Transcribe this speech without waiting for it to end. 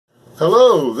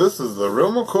Hello, this is the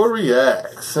real Mccoy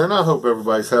Reacts, and I hope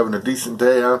everybody's having a decent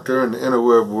day out there in the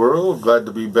interweb world. Glad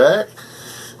to be back.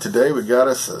 Today we got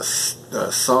us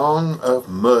a song of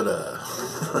Murda.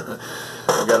 We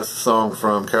got us a song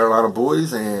from Karolina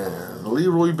Boyz and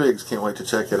Leroy Biggs. Can't wait to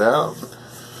check it out.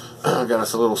 Got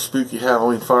us a little spooky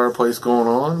Halloween fireplace going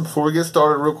on. Before we get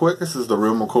started real quick, this is the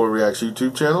real Mccoy Reacts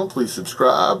YouTube channel. Please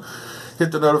subscribe,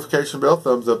 hit the notification bell,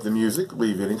 thumbs up the music,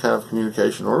 leave any kind of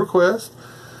communication or request.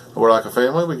 We're like a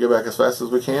family. We get back as fast as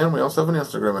we can. We also have an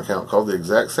Instagram account called the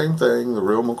exact same thing, the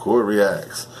real Mccoy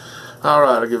Reacts.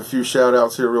 Alright, I'll give a few shout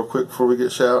outs here real quick before we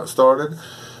get started.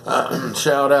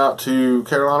 Shout out to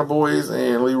Karolina Boyz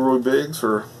and Leroy Biggs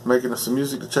for making us some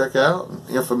music to check out.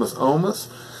 Infamous Omus,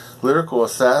 Lyrical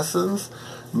Assassins,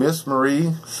 Miss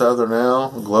Marie, Southern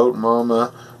Al, Gloat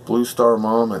Mama, Blue Star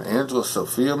Mom, and Angela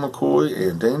Sophia McCoy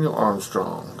and Daniel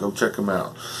Armstrong. Go check them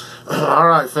out.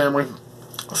 Alright, family.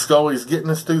 Scully's getting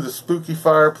us through the spooky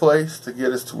fireplace to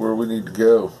get us to where we need to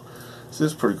go. This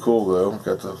is pretty cool though.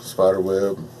 Got the spider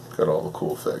web, got all the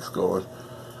cool effects going.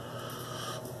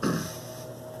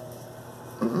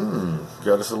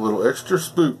 Got us a little extra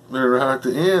spook there right at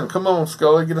the end. Come on,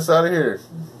 Scully, get us out of here.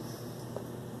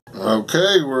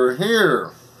 Okay, we're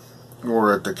here.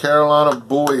 We're at the Karolina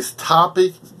Boyz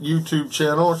Topic YouTube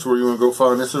channel. It's where you want to go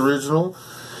find this original.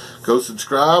 Go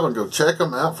subscribe and go check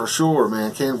them out for sure,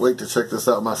 man. Can't wait to check this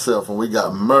out myself. And we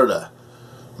got Murda.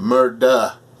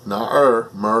 Murda.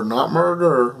 Not not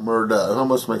murder. Murda. It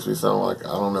almost makes me sound like,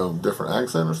 I don't know, different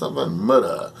accent or something.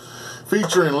 Murda.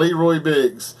 Featuring Leroy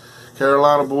Biggs.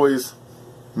 Karolina Boyz.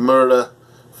 Murda.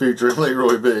 Featuring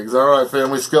Leroy Biggs. Alright,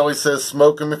 family. Scully says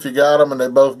smoke them if you got them, and they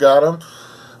both got them.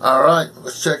 Alright,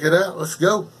 let's check it out. Let's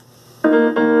go.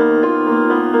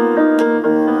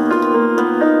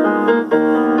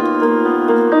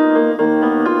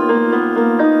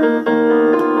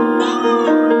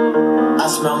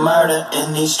 Murder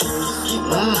in these streets. Keep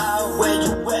an eye where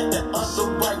you at. The other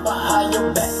right behind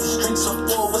your back. The streets are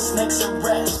full with snakes and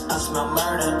rats. I smell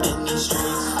murder in these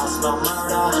streets. I smell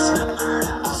murder. I smell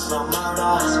murder. I smell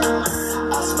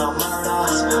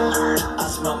murder. I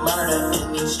smell murder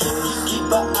in these streets.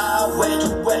 Keep an eye where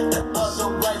you at. The other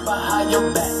right behind your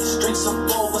back. The streets are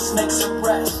full with snakes and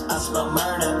rats. I smell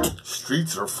murder.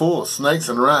 Streets are full of snakes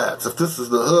and rats. If this is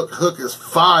the hook, hook is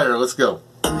fire. Let's go.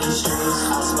 In these streets,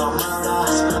 I smell murder. I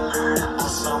smell murder. I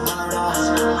smell murder.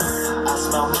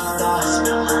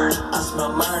 I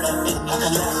smell murder. In these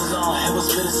streets, it was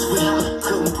bittersweet.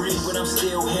 Couldn't breathe when I'm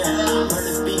still here.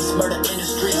 Murder beats, murder in the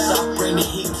streets. I bring the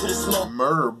heat to the smoke.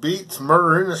 Murder beats,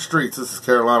 murder in the streets. This is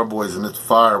Karolina Boyz and it's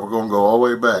fire. We're gonna go all the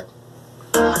way back.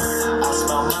 I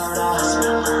smell murder.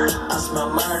 I smell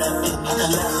murder. In these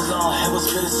streets, it was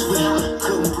bittersweet.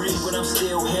 Couldn't breathe when I'm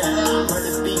still here.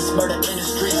 Murder beats, murder in the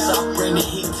streets. I bring the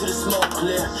heat to the smoke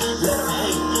clear. Let them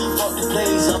hate, fuck the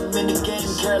plays. I'm in the game,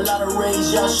 Carolina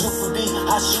raised. Y'all shoot for beat,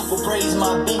 I shoot for praise.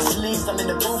 My beats least, I'm in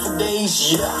the booth for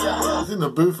days. Yeah. He's in the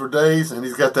booth for days, and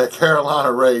he's got that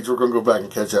Carolina rage. We're gonna go back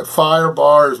and catch that fire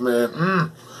bars,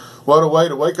 man. What a way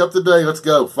to wake up the day. Let's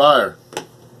go, fire.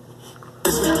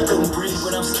 Couldn't breathe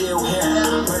when I'm still here.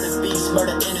 Murder beats,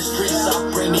 murder in the streets. I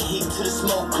bring the heat to the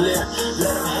smoke clear.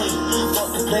 Let them hate,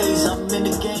 fuck the plays. I'm in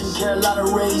the game, Carolina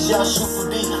raised. Y'all shoot for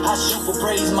beat, I shoot for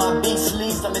praise. My beats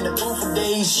least, I'm in the booth for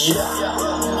days. Yeah.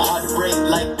 I'm hard to break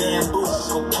like bamboo.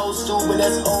 Go postal, but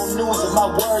that's old news. If my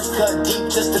words cut deep,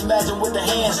 just imagine what the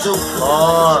hands do.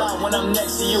 When I'm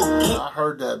next to you. I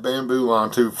heard that bamboo line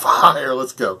too. Fire,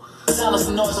 let's go. Silence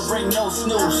the noise, I bring no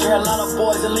snooze. Karolina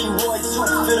Boyz and Leroy too.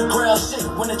 Feel the ground shake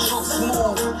when the troops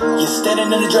move. You're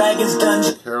standing in the dragon's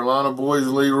dungeon. Karolina Boyz,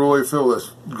 Leroy, feel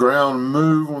this ground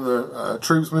move when the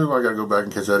troops move. I gotta go back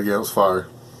and catch that again. It was fire.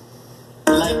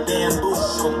 Like bamboo,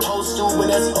 go postal, but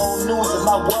that's old news. If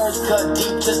my words cut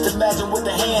deep, just imagine what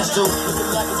the hands do.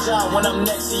 Looking like a John when I'm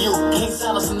next to you. Can't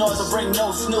silence the noise, I bring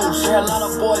no snooze. Karolina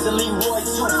Boyz and Leroy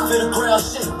too. Feel the ground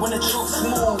shake when the troops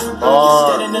move. You're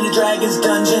standing in the dragon's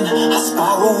dungeon. I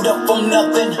spiraled up from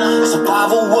nothing.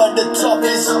 Survival what the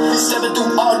toughest. Stepping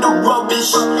through all the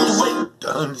rubbish.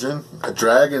 Dungeon, a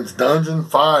dragon's dungeon,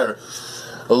 fire.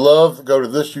 I love, go to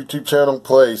this YouTube channel,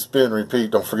 play, spin, repeat.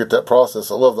 Don't forget that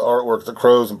process. I love the artwork, the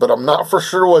crows, but I'm not for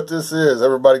sure what this is.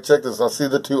 Everybody check this. I see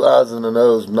the two eyes and the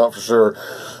nose. I'm not for sure.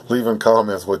 Leave in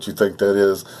comments what you think that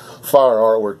is. Fire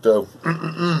artwork, though.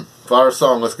 Fire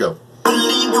song, let's go.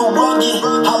 Believe you rugged.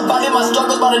 I'm fighting my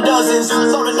struggles by the dozens.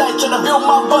 So tonight trying to build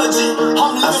my budget.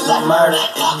 I'm living like murder.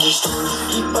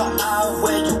 Keep an eye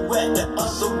where you at. The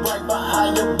other right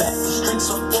behind your back. The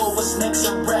streets are full with snakes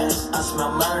and rats. I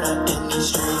smell murder in these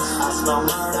streets. I smell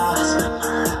murder. I smell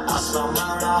murder. I smell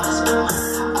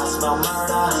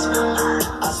murder.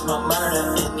 I smell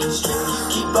murder in these streets.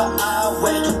 an eye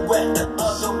where you at, the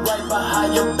other right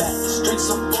behind your back. The streets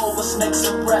are full with snakes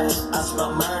and rats. I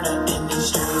smell murder in these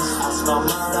streets. I smell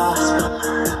murder.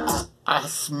 I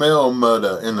smell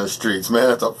Murda in the streets, man.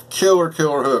 That's a killer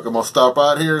hook. I'm going to stop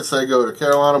right here and say go to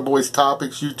Karolina Boyz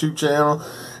Topics YouTube channel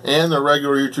and their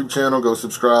regular YouTube channel. Go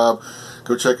subscribe.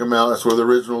 Go check them out. That's where the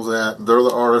original's at. They're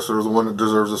the artist. They're the one that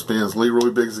deserves the spins.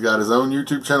 Leroy Biggs has got his own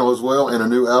YouTube channel as well and a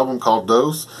new album called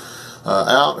Dose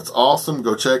out. It's awesome.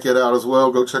 Go check it out as well.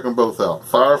 Go check them both out.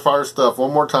 Fire stuff.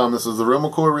 One more time. This is the Real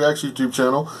McCoy Reacts YouTube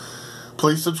channel.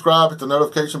 Please subscribe, hit the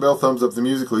notification bell, thumbs up the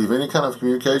music, leave any kind of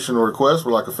communication or request.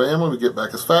 We're like a family. We get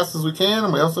back as fast as we can,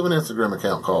 and we also have an Instagram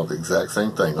account called the exact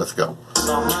same thing. Let's go. I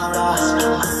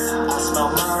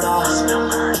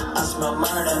smell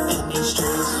murder in these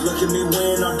streets. Look at me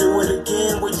when I do it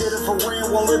again. We did it for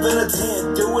rent, won't live in a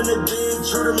tent. Doing it big,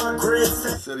 true to my grit.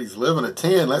 Said he's living at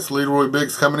 10. That's Leroy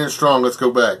Biggs coming in strong. Let's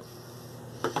go back.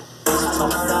 I smell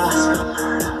murder. I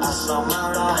smell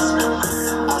murder. I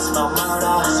smell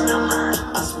murder.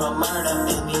 I smell murder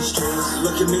in these streets.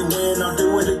 Look at me when I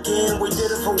do it again. We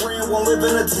did it for rent, won't live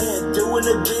in a tent. Doing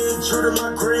it big, true to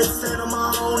my grit. Stand on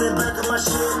my own and back of my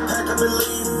shit. Pack up and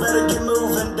leave, better get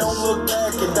moving. Don't look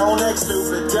back and don't act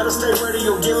stupid. Gotta stay ready,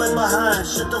 you'll get left behind.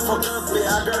 Shut the fuck up, yeah,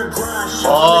 I gotta grind. Shut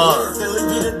the head,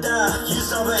 leave you to die. You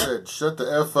saw that. Shut the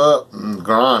F up and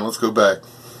grind. Let's go back.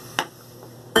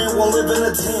 Won't live in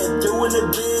a tent, doing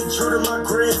it big, true to my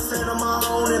grit. Stand on my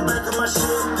own and back of my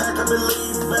shit. Pack up and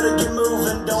leave, better get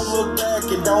moving. Don't look back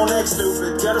and don't act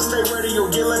stupid. Gotta stay ready,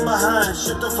 you'll get left behind.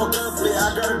 Shut the fuck up, yeah,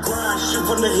 I gotta grind. Shoot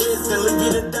from the hip, then leave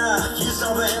you to die. You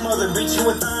saw the ammo, then beat you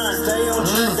with iron. Stay on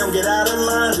track, don't get out of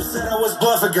line. You said I was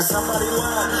bluffing cause somebody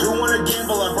lied. You wanna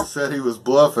gamble, I said he was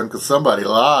bluffing cause somebody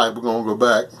lied. We're gonna go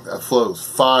back. That flows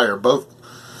fire. Both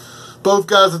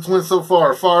guys that's went so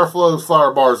far. Fire flows,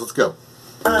 fire bars. Let's go.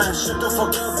 Shut the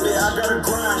fuck up, yeah, I gotta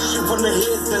grind. Shoot from the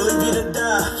hip, then leave you to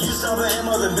die. You saw the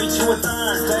ammo, then beat you with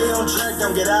iron. Stay on track,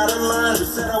 don't get out of line. You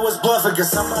said I was bluffing cause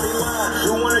somebody lied.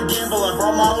 You wanna gamble, I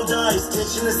brought my own dice.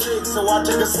 Tension is sick, so I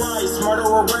took a slice. Murder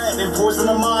a rat and poison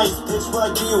a mice. Bitch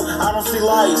like you, I don't see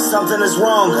light. Something is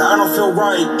wrong, I don't feel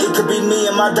right. It could be me,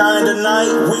 am I dying tonight?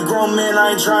 We grown men,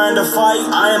 I ain't trying to fight.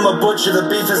 I am a butcher, the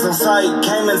beef is on sight.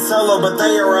 Came in solo, but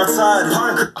they are outside.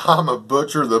 I'm a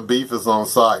butcher, the beef is on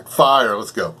sight. Fire,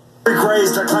 let's go.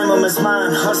 Raised, I claim them as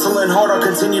mine. Hustling hard, I'll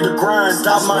continue to grind.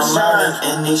 Stop my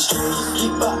shine. In these streets,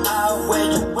 keep an eye where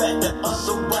you at. The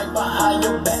other right behind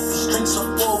your back. The streets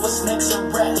are full with snakes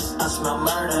and rats. I smell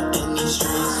murder in these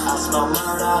streets. I smell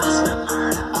murder. I smell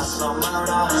murder. I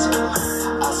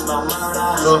smell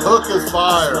murder. The hook is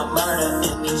fire. I smell murder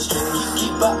in these streets.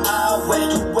 Keep an eye where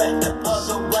you at. The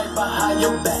other right behind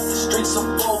your back. The streets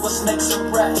are full with snakes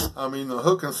and rats. I mean, the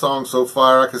hook and song so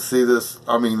fire. I could see this.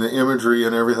 I mean, the imagery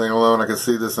and everything alone. I could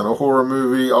see this in a horror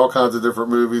movie, all kinds of different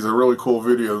movies. A really cool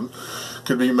video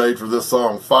could be made for this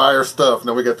song. Fire stuff.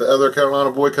 Now we got the other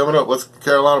Karolina Boy coming up.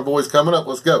 Karolina Boyz coming up.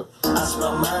 Let's go. I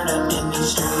smell murder in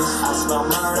these streets. I smell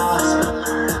murder. I smell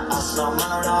murder. I smell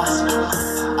murder.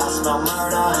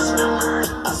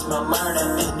 I smell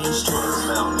murder in these streets.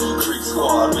 Mountain Creek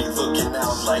Squad, we looking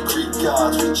out like Creek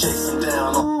gods. We chase them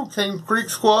down. Ooh, came Creek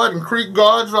Squad and Creek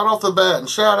gods right off the bat. And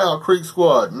shout out Creek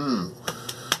Squad.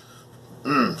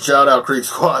 Shout out Creek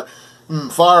Squad.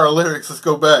 Fire lyrics. Let's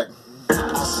go back.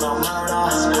 I smell murder. I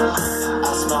smell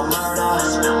murder.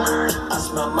 I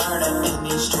smell murder in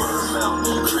these streets.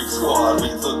 Mountain Creek Squad,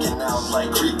 we looking out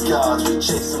like Creek gods. We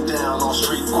chase them down on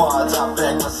street quads. I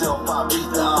back myself, I beat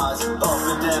the odds. Up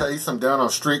and down. Chase them down on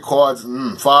street quads.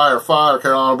 Fire,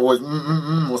 Karolina Boyz.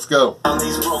 Let's go. On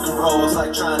these broken roads,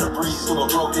 like trying to breathe through a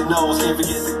broken nose. Can't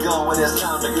forget to go when it's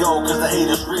time to go. Cause the hate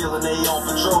is real and they on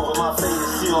patrol. But my fate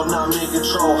is sealed and I'm in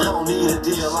control. I don't need a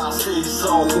deal, I'll stay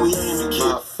so. We aim to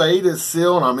kill. My fate is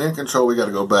sealed and I'm in control. We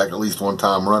gotta go back at least one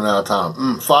time. Run out of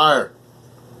time. Fire.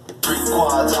 Street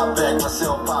quads, I back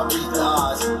myself, I beat the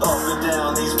odds. Up and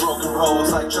down these broken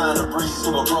roads, like trying to breathe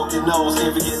through a broken nose.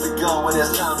 Can't forget to go when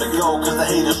it's time to go. Cause the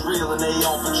hate is real and they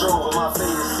on patrol. But my fate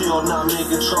is sealed and I'm in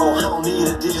control. I don't need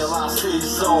a deal, I'll stay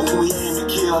so. When we aim to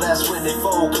kill, that's when they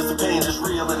fold. Cause the pain is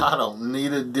real and I don't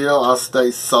need a deal, I'll stay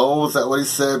sold. Is that what he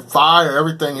said? Fire.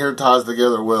 Everything here ties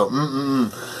together well. I'm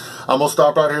gonna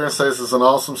stop right here and say this is an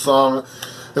awesome song.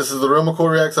 This is the Real McCoy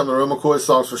Reacts. I'm the Real McCoy.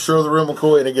 Songs for sure the Real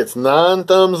McCoy. And it gets 9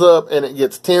 thumbs up and it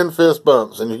gets 10 fist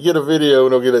bumps. And you get a video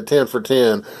and it'll get a 10 for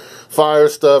 10. Fire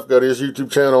stuff. Go to his YouTube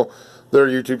channel. Their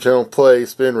YouTube channel. Play,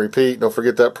 spin, repeat. Don't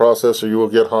forget that process or you will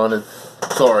get haunted.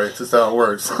 Sorry, it's just how it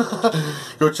works.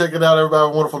 Go check it out, everybody.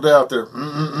 Have a wonderful day out there.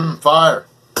 Fire.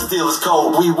 steel is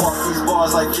cold. We walk these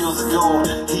bars like fields of gold,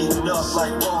 heating up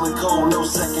like rolling coal. No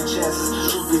second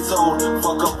chances, truth be told.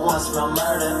 Fuck up once, smell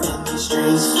murder in these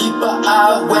streets. Keep an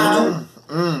eye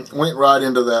when you went right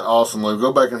into that awesomely.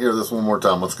 Go back and hear this one more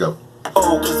time. Let's go.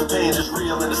 Oh, cause the pain is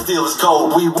real and the steel is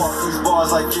cold. We walk these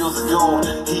bars like fields of gold,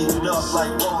 heating up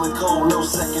like rolling coal. No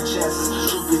second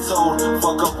chances, truth be told.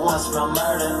 Fuck up once, smell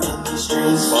murder in these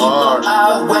streets. Keep an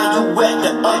eye where you at,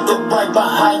 the other right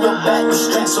behind your back. The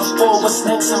streets are full with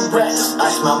snakes and rats. I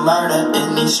smell murder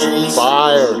in these streets.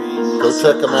 Fire. Go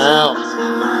check them out.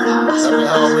 Happy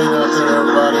Halloween out there,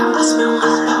 everybody.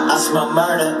 I smell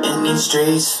murder in these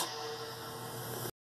streets.